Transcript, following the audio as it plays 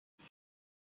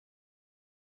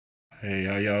Hey,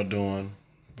 how y'all doing?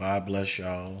 God bless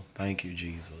y'all. Thank you,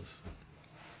 Jesus.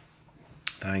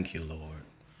 Thank you, Lord.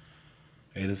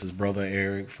 Hey, this is Brother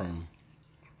Eric from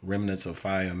Remnants of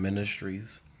Fire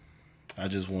Ministries. I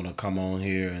just want to come on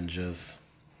here and just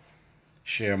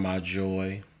share my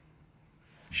joy,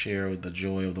 share the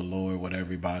joy of the Lord with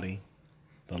everybody.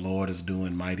 The Lord is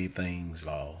doing mighty things,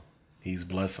 y'all. He's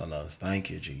blessing us.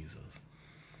 Thank you, Jesus.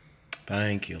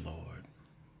 Thank you, Lord.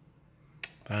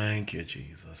 Thank you,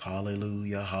 Jesus.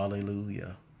 Hallelujah,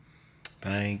 hallelujah.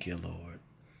 Thank you, Lord.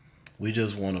 We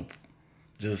just want to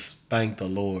just thank the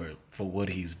Lord for what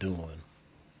he's doing.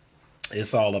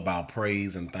 It's all about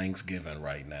praise and thanksgiving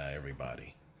right now,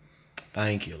 everybody.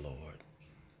 Thank you, Lord.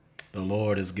 The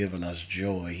Lord is giving us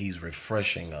joy. He's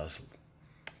refreshing us.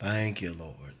 Thank you,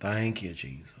 Lord. Thank you,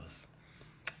 Jesus.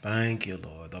 Thank you,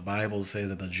 Lord. The Bible says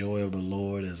that the joy of the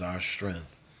Lord is our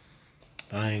strength.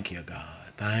 Thank you, God.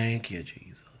 Thank you,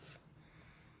 Jesus.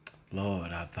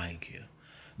 Lord, I thank you.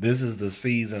 This is the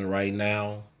season right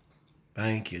now.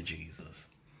 Thank you, Jesus.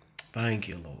 Thank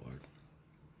you, Lord.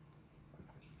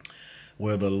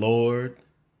 Where the Lord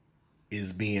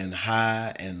is being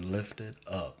high and lifted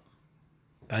up.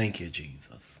 Thank you,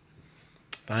 Jesus.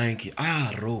 Thank you.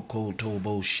 Roko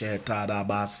tobo sheta da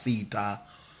basita.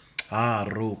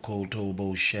 Roko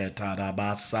tobo sheta da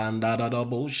basanda da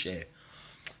boshe.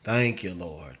 Thank you,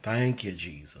 Lord. Thank you,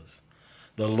 Jesus.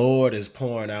 The Lord is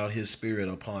pouring out his spirit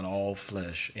upon all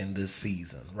flesh in this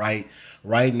season, right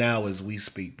now as we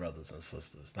speak, brothers and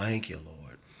sisters. Thank you,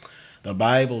 Lord. The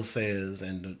Bible says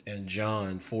in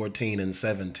John 14 and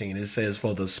 17, it says,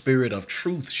 "For the spirit of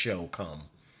truth shall come,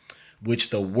 which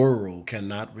the world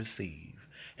cannot receive."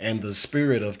 And the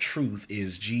spirit of truth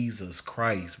is Jesus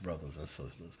Christ, brothers and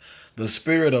sisters. The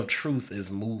spirit of truth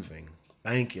is moving.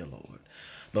 Thank you, Lord.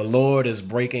 The Lord is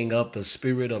breaking up the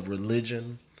spirit of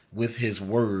religion with his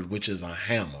word, which is a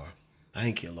hammer.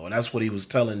 Thank you, Lord. That's what he was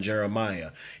telling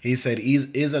Jeremiah. He said,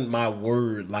 "Isn't my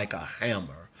word like a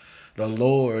hammer?" The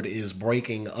Lord is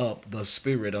breaking up the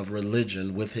spirit of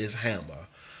religion with his hammer.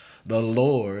 The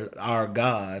Lord, our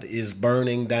God, is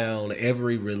burning down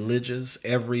every religious,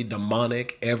 every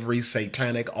demonic, every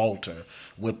satanic altar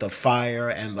with the fire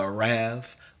and the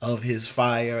wrath of his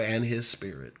fire and his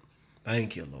spirit.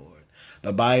 Thank you, Lord.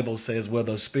 The Bible says, where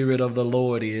the spirit of the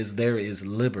Lord is, there is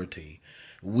liberty.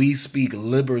 We speak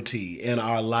liberty in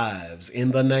our lives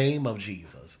in the name of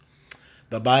Jesus.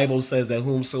 The Bible says that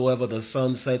whomsoever the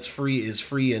Son sets free is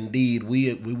free indeed.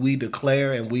 We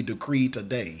declare and we decree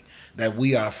today that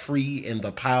we are free in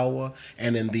the power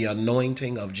and in the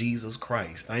anointing of Jesus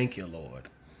Christ. Thank you, Lord.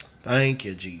 Thank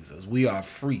you, Jesus. We are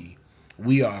free.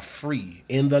 We are free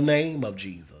in the name of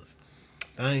Jesus.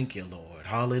 Thank you, Lord.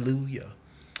 Hallelujah.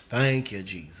 Thank you,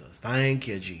 Jesus. Thank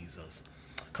you, Jesus.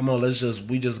 Come on,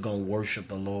 we just gonna worship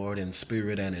the Lord in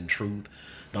spirit and in truth.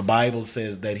 The Bible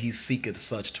says that he seeketh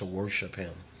such to worship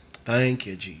him. Thank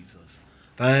you, Jesus.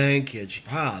 Thank you,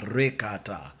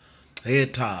 rekata.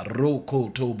 Eta roko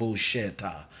tobo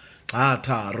sheta.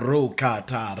 Ata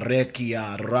rokata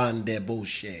rekia rande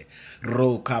boshe.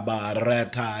 Rokaba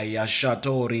reta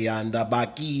yashatori anda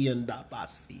baki anda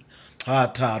basi.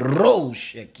 Ata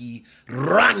rosheki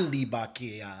randi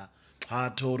bakia.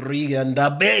 Hatori anda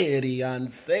beri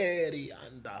anseri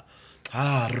anda.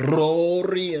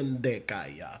 Rori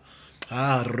andekaya.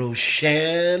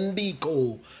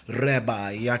 Roshandiko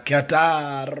reba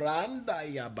yakata randa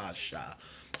yabasha.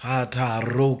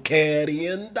 Rokeri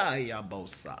anda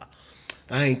yabosa.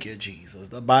 Thank you, Jesus.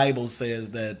 The Bible says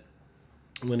that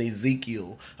when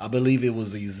Ezekiel, I believe it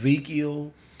was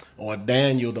Ezekiel or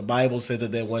Daniel, the Bible says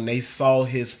that when they saw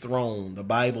his throne, the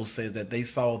Bible says that they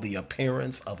saw the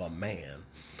appearance of a man.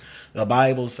 The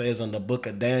Bible says in the book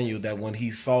of Daniel that when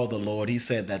he saw the Lord, he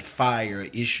said that fire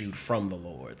issued from the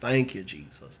Lord. Thank you,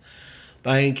 Jesus.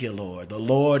 Thank you, Lord. The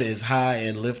Lord is high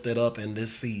and lifted up in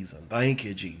this season. Thank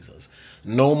you, Jesus.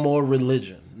 No more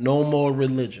religion. No more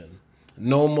religion.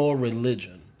 No more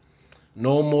religion.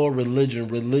 No more religion.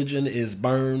 Religion is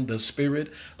burned. The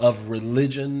spirit of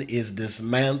religion is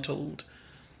dismantled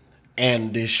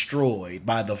and destroyed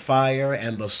by the fire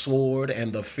and the sword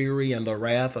and the fury and the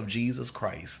wrath of Jesus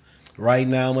Christ. Right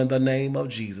now, in the name of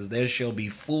Jesus, there shall be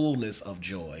fullness of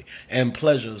joy and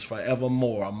pleasures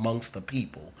forevermore amongst the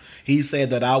people. He said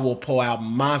that I will pour out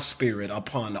my spirit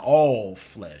upon all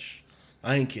flesh.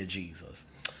 Thank you, Jesus.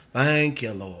 Thank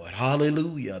you, Lord.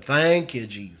 Hallelujah. Thank you,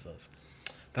 Jesus.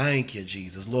 Thank you,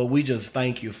 Jesus. Lord, we just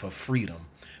thank you for freedom.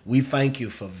 We thank you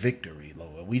for victory,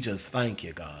 Lord. We just thank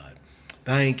you, God.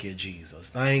 Thank you, Jesus.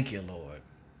 Thank you, Lord.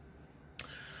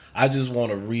 I just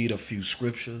want to read a few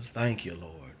scriptures. Thank you,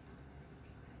 Lord.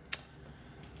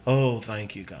 Oh,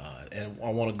 thank you, God. And I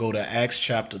want to go to Acts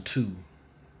chapter 2.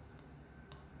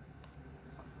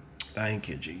 Thank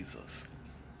you, Jesus.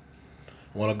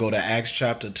 I want to go to Acts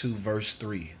chapter 2, verse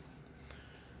 3.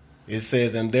 It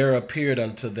says, "And there appeared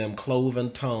unto them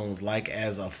cloven tongues like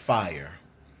as of fire,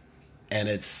 and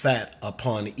it sat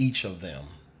upon each of them.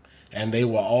 And they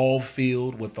were all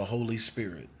filled with the Holy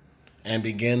Spirit, and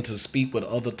began to speak with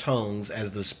other tongues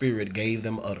as the Spirit gave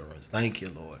them utterance." Thank you,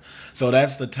 Lord. So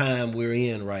that's the time we're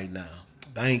in right now.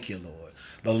 Thank you, Lord.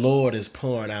 The Lord is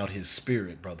pouring out his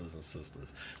Spirit, brothers and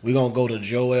sisters. We're going to go to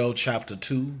Joel chapter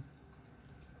 2.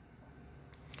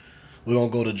 We're going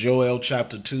to go to Joel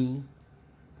chapter 2,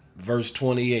 verse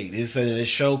 28. It says, "It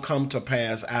shall come to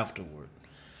pass afterward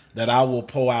that I will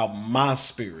pour out my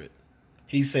Spirit."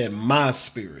 He said, "My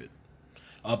Spirit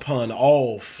upon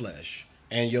all flesh,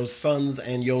 and your sons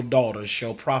and your daughters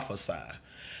shall prophesy,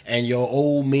 and your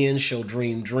old men shall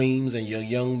dream dreams, and your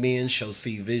young men shall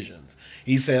see visions."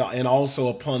 He said, "And also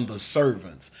upon the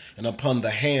servants and upon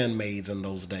the handmaids in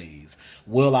those days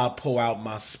will I pour out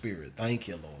my Spirit." Thank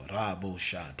you, Lord.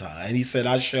 And he said,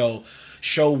 "I shall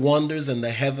show wonders in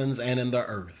the heavens and in the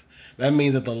earth." That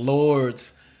means that the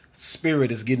Lord's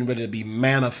Spirit is getting ready to be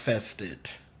manifested.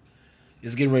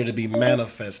 It's getting ready to be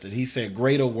manifested. He said,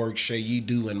 "Greater work shall ye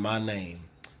do in my name."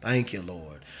 Thank you,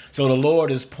 Lord. So the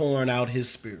Lord is pouring out his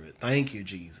Spirit. Thank you,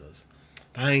 Jesus.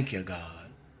 Thank you, God.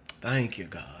 Thank you,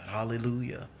 God.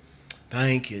 Hallelujah.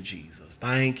 Thank you, Jesus.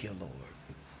 Thank you, Lord.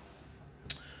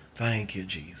 Thank you,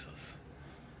 Jesus.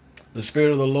 The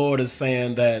Spirit of the Lord is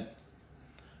saying that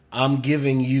I'm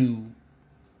giving you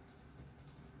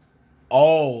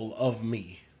all of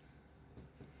me.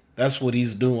 That's what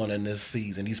he's doing in this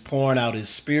season. He's pouring out his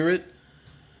Spirit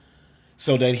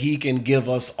so that he can give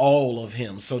us all of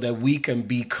him, so that we can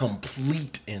be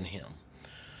complete in him.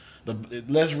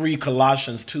 Let's read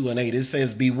Colossians 2 and 8. It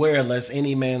says, "Beware lest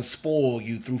any man spoil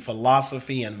you through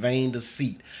philosophy and vain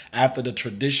deceit, after the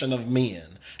tradition of men,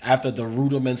 after the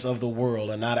rudiments of the world,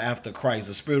 and not after Christ."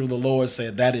 The Spirit of the Lord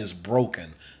said that is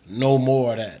broken. No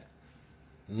more of that.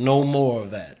 No more of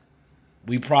that.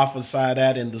 We prophesy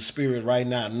that in the Spirit right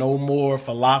now. No more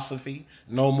philosophy.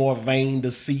 No more vain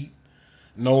deceit.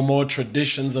 No more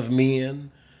traditions of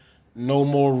men. No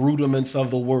more rudiments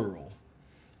of the world.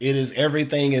 It is,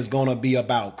 everything is going to be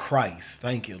about Christ.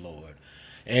 Thank you, Lord.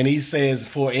 And he says,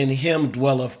 "For in him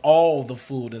dwelleth all the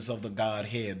fullness of the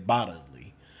Godhead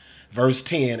bodily." Verse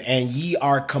 10, "And ye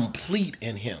are complete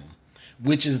in him,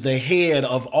 which is the head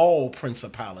of all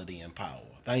principality and power."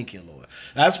 Thank you, Lord.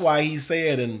 That's why he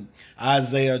said in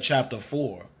Isaiah chapter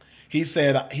 4, he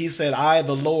said, "I,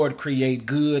 the Lord, create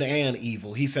good and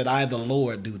evil." He said, "I, the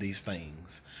Lord, do these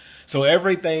things." So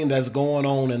everything that's going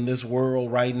on in this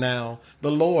world right now,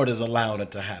 the Lord has allowed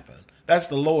it to happen. That's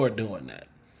the Lord doing that.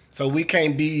 So we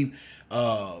can't be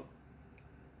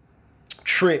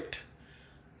tricked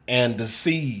and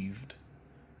deceived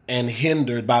and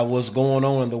hindered by what's going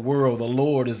on in the world. The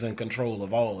Lord is in control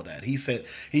of all of that. He said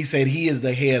he is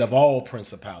the head of all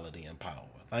principality and power.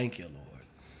 Thank you, Lord.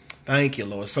 Thank you,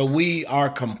 Lord. So we are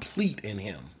complete in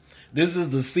him. This is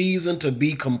the season to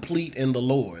be complete in the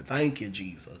Lord. Thank you,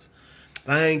 Jesus.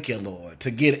 Thank you, Lord,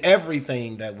 to get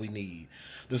everything that we need.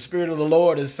 The Spirit of the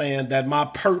Lord is saying that my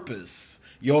purpose,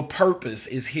 your purpose,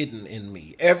 is hidden in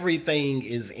me. Everything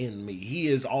is in me. He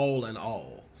is all in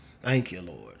all. Thank you,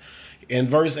 Lord. In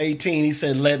verse 18, he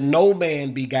said, "Let no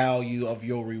man beguile you of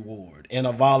your reward in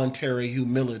a voluntary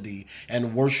humility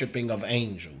and worshiping of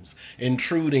angels,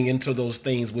 intruding into those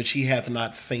things which he hath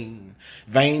not seen,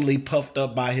 vainly puffed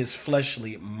up by his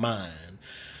fleshly mind."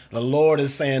 The Lord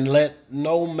is saying, let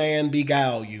no man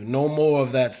beguile you. No more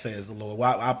of that, says the Lord.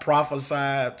 I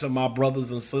prophesy to my brothers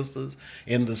and sisters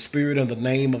in the Spirit and the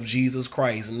name of Jesus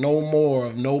Christ. No more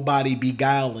of nobody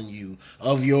beguiling you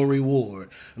of your reward.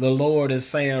 The Lord is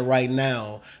saying right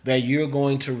now that you're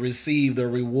going to receive the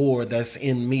reward that's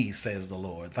in me, says the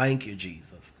Lord. Thank you,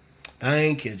 Jesus.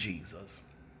 Thank you, Jesus.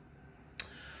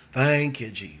 Thank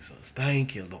you, Jesus.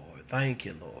 Thank you, Lord. Thank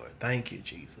you, Lord. Thank you,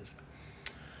 Jesus.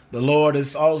 The Lord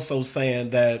is also saying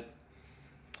that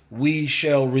we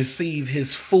shall receive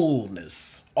his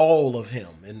fullness, all of him.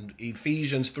 In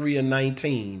Ephesians 3 and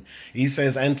 19, he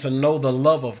says, "And to know the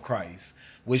love of Christ,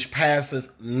 which passeth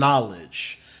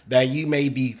knowledge, that ye may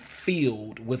be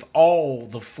filled with all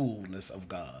the fullness of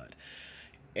God."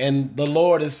 And the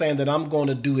Lord is saying that I'm going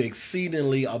to do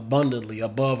exceedingly abundantly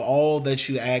above all that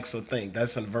you ask or think.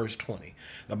 That's in verse 20.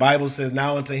 The Bible says,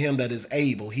 "Now unto him that is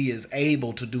able, he is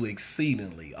able to do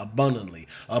exceedingly abundantly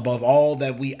above all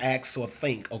that we ask or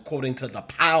think, according to the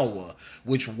power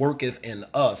which worketh in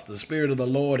us." The Spirit of the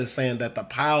Lord is saying that the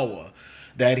power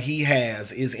that he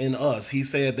has is in us. He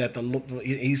said that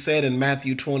he said in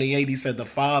Matthew 28, he said, the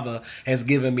Father has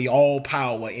given me all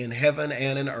power in heaven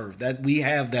and in earth. That we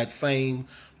have that same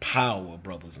power,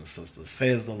 brothers and sisters,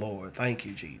 says the Lord. Thank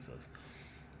you, Jesus.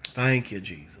 Thank you,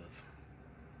 Jesus.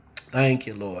 Thank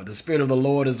you, Lord. The Spirit of the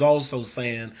Lord is also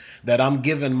saying that I'm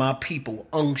giving my people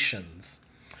unctions.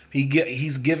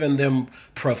 He's given them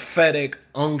prophetic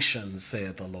unctions,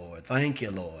 said the Lord. Thank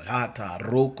you, Lord. Hata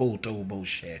roko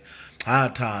toboshe.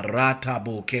 Hata rata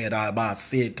bokeda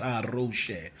baseta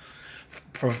roshe.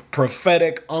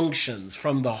 Prophetic unctions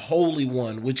from the Holy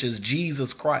One, which is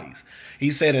Jesus Christ.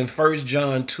 He said in 1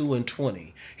 John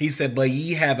 2:20, he said, but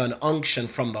ye have an unction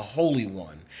from the Holy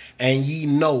One, and ye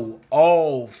know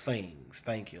all things.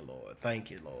 Thank you, Lord.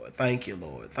 Thank you, Lord. Thank you,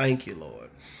 Lord. Thank you, Lord.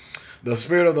 The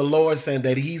Spirit of the Lord saying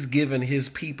that he's given his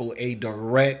people a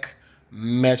direct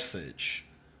message.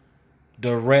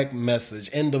 Direct message,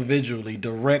 individually,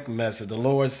 direct message. The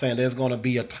Lord saying there's going to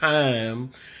be a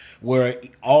time where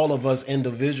all of us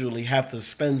individually have to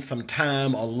spend some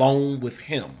time alone with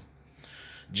him.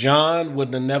 John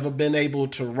would have never been able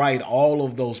to write all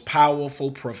of those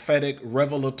powerful, prophetic,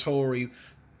 revelatory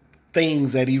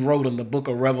things that he wrote in the book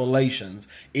of Revelations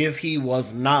if he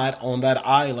was not on that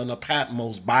island of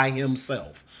Patmos by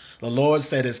himself. The Lord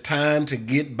said it's time to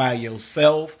get by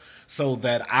yourself so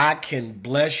that I can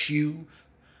bless you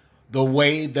the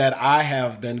way that I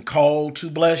have been called to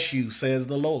bless you, says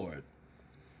the Lord.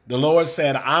 The Lord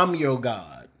said, I'm your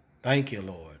God. Thank you,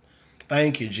 Lord.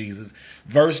 Thank you, Jesus.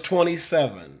 Verse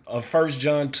 27 of 1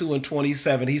 John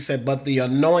 2:27, he said, but the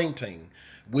anointing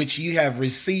which ye have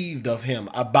received of him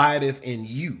abideth in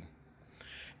you.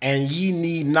 And ye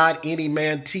need not any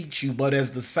man teach you, but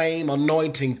as the same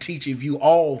anointing teacheth you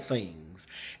all things,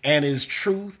 and is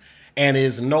truth, and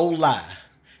is no lie.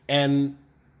 And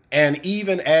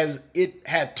even as it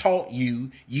had taught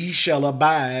you, ye shall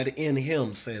abide in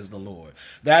him, says the Lord.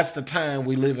 That's the time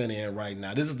we living in right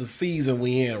now. This is the season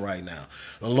we in right now.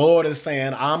 The Lord is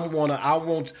saying, I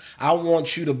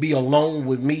want you to be alone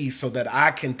with me so that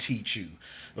I can teach you.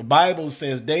 The Bible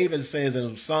says, David says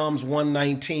in Psalms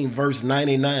 119, verse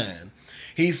 99,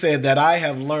 he said that I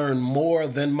have learned more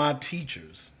than my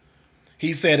teachers.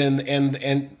 He said,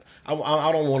 and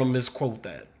I don't want to misquote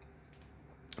that.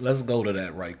 Let's go to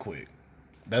that right quick.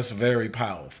 That's very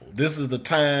powerful. This is the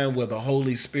time where the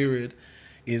Holy Spirit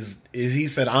is he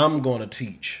said, I'm going to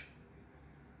teach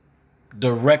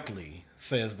directly,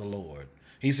 says the Lord.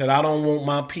 He said, I don't want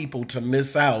my people to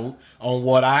miss out on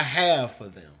what I have for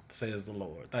them, says the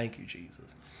Lord. Thank you,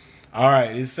 Jesus. All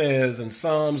right. It says in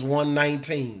Psalms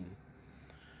 119,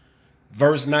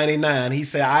 verse 99, he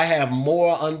said, I have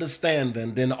more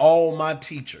understanding than all my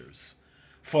teachers,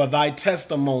 for thy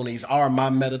testimonies are my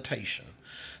meditation.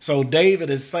 So David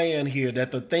is saying here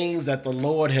that the things that the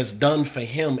Lord has done for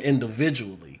him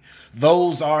individually,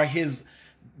 those are his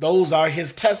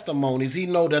testimonies. He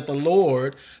know that the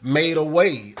Lord made a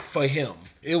way for him.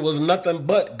 It was nothing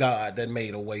but God that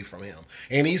made a way from him.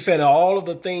 And he said, all of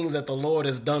the things that the Lord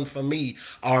has done for me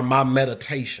are my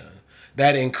meditation.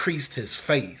 That increased his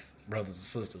faith, brothers and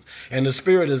sisters. And the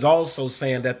Spirit is also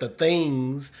saying that the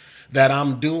things that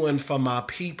I'm doing for my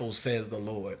people, says the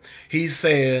Lord. He's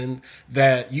saying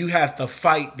that you have to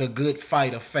fight the good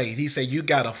fight of faith. He said, you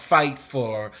got to fight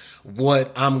for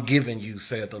what I'm giving you,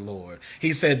 said the Lord.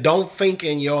 He said, don't think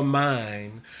in your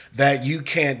mind that you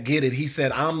can't get it. He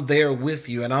said, I'm there with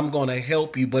you and I'm going to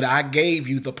help you, but I gave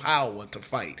you the power to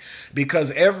fight,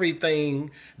 because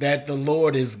everything that the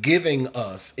Lord is giving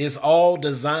us is all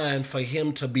designed for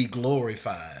him to be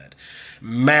glorified.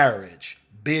 Marriage,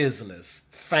 business,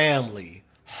 family,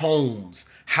 homes,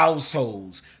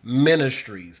 households,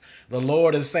 ministries. The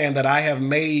Lord is saying that I have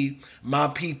made my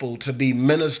people to be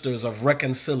ministers of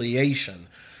reconciliation,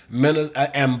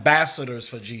 ambassadors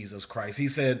for Jesus Christ. He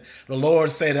said, the Lord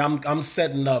said, I'm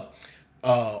setting up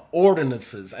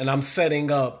ordinances, and I'm setting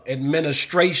up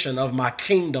administration of my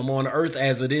kingdom on earth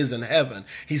as it is in heaven.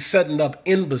 He's setting up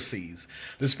embassies.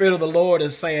 The Spirit of the Lord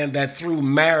is saying that through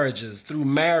marriages, through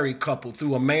married couple,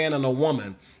 through a man and a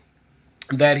woman,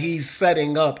 that he's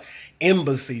setting up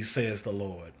embassies, says the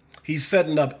Lord. He's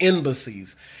setting up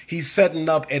embassies. He's setting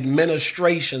up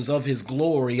administrations of his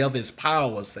glory, of his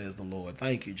power, says the Lord.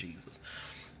 Thank you, Jesus.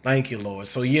 Thank you, Lord.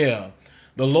 So yeah,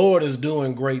 the Lord is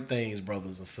doing great things,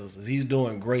 brothers and sisters. He's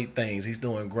doing great things. He's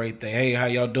doing great things. Hey, how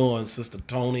y'all doing, Sister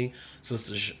Tony,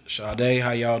 Sister Sade?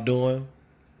 How y'all doing?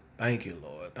 Thank you,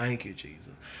 Lord. Thank you, Jesus.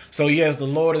 So yes, the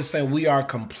Lord is saying we are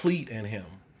complete in him.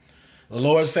 The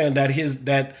Lord is saying that his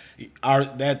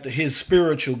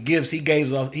spiritual gifts, he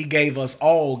gave us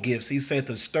all gifts. He said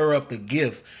to stir up the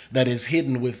gift that is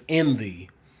hidden within thee.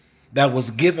 that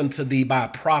was given to thee by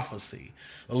prophecy.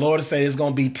 The Lord said it's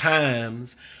going to be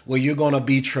times where you're going to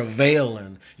be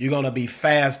travailing, you're going to be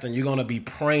fasting, you're going to be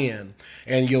praying,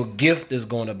 and your gift is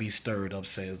going to be stirred up,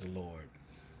 says the Lord.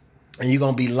 And you're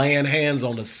going to be laying hands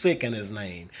on the sick in his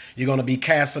name. You're going to be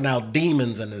casting out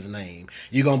demons in his name.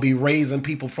 You're going to be raising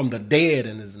people from the dead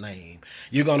in his name.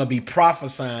 You're going to be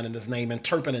prophesying in his name,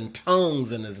 interpreting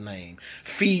tongues in his name,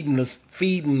 feeding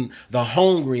the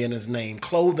hungry in his name,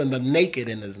 clothing the naked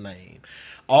in his name.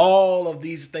 All of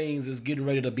these things is getting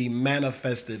ready to be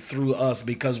manifested through us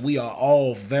because we are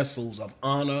all vessels of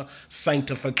honor,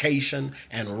 sanctification,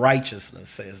 and righteousness,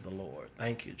 says the Lord.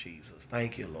 Thank you, Jesus.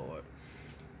 Thank you, Lord.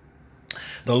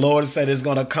 The Lord said it's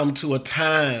going to come to a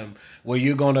time where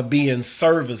you're going to be in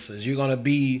services. You're going to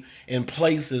be in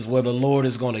places where the Lord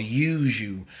is going to use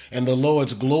you, and the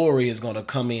Lord's glory is going to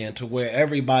come in to where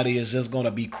everybody is just going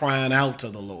to be crying out to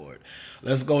the Lord.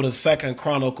 Let's go to 2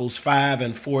 Chronicles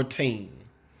 5:14.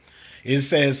 It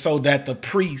says, so that the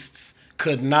priests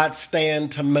could not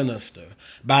stand to minister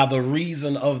by the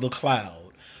reason of the cloud,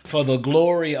 for the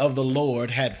glory of the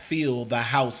Lord had filled the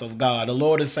house of God. The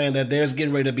Lord is saying that there's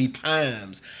getting ready to be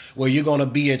times where you're going to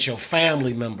be at your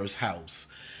family member's house.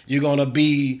 You're going to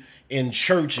be in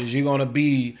churches. You're going to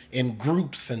be in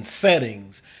groups and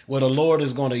settings where the Lord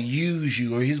is going to use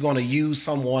you, or he's going to use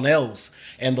someone else.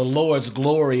 And the Lord's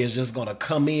glory is just going to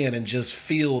come in and just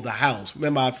fill the house.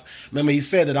 Remember he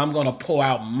said that I'm going to pour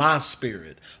out my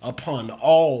spirit upon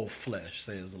all flesh,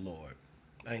 says the Lord.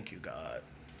 Thank you, God.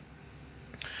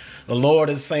 The Lord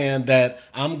is saying that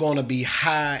I'm going to be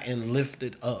high and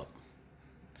lifted up.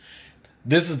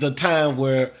 This is the time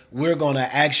where we're going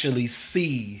to actually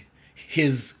see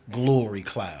his glory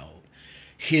cloud,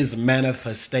 his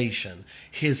manifestation,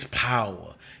 his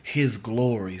power, his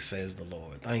glory, says the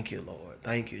Lord. Thank you, Lord.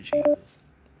 Thank you, Jesus.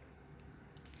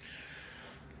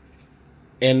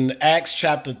 In Acts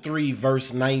chapter 3,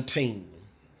 verse 19.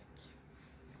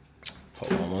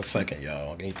 Hold on 1 second,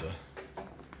 y'all. I need to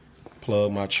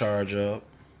plug my charger up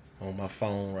on my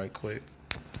phone right quick.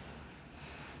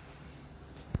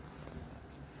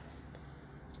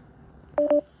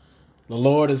 The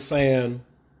Lord is saying,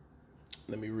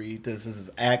 let me read this. This is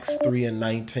Acts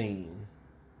 3:19.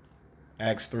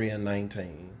 Acts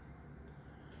 3:19.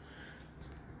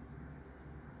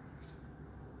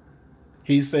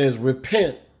 He says,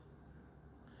 repent.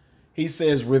 He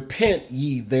says, repent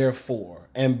ye therefore,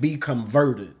 and be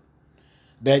converted,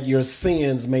 that your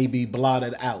sins may be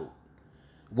blotted out,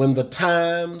 when the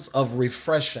times of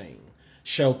refreshing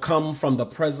shall come from the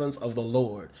presence of the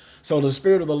Lord. So the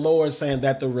Spirit of the Lord is saying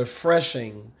that the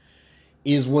refreshing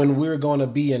is when we're going to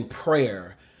be in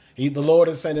prayer. The Lord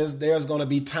is saying there's going to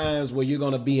be times where you're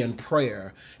going to be in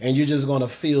prayer and you're just going to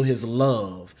feel his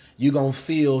love. You're going to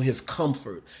feel his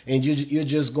comfort, and you're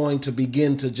just going to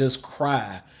begin to just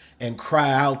cry and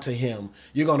cry out to him.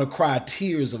 You're going to cry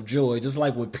tears of joy, just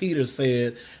like what Peter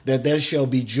said, that there shall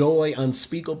be joy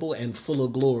unspeakable and full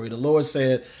of glory. The Lord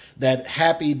said that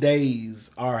happy days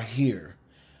are here.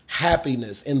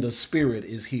 Happiness in the spirit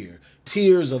is here.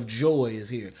 Tears of joy is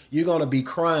here. You're going to be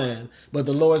crying, but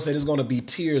the Lord said it's going to be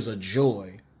tears of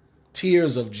joy,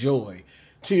 tears of joy,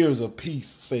 tears of peace,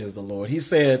 says the Lord. He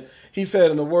said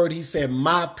in the word, he said,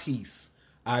 my peace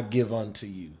I give unto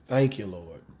you. Thank you,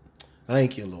 Lord.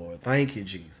 Thank you, Lord. Thank you,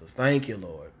 Jesus. Thank you,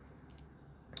 Lord.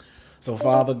 So,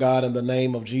 Father God, in the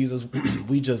name of Jesus,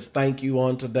 we just thank you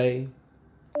on today.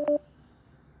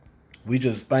 We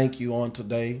just thank you on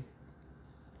today.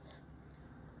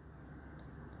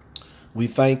 We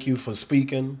thank you for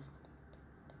speaking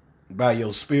by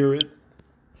your spirit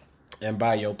and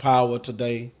by your power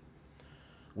today.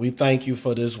 We thank you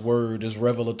for this word, this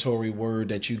revelatory word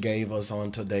that you gave us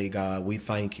on today, God. We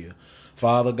thank you.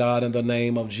 Father God, in the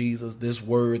name of Jesus, this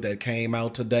word that came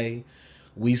out today,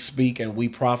 we speak and we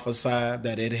prophesy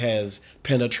that it has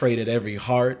penetrated every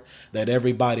heart, that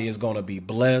everybody is going to be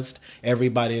blessed.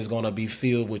 Everybody is going to be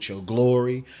filled with your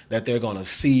glory, that they're going to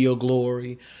see your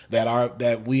glory,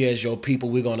 that we as your people,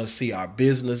 we're going to see our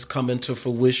business come into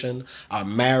fruition, our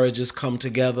marriages come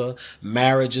together,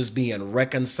 marriages being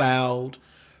reconciled,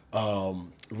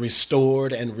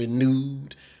 restored and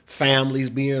renewed, families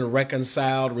being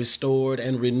reconciled, restored,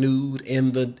 and renewed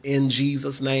in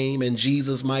Jesus' name. In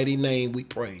Jesus' mighty name we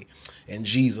pray. In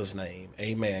Jesus' name,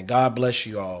 amen. God bless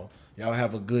you all. Y'all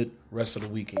have a good rest of the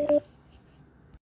weekend.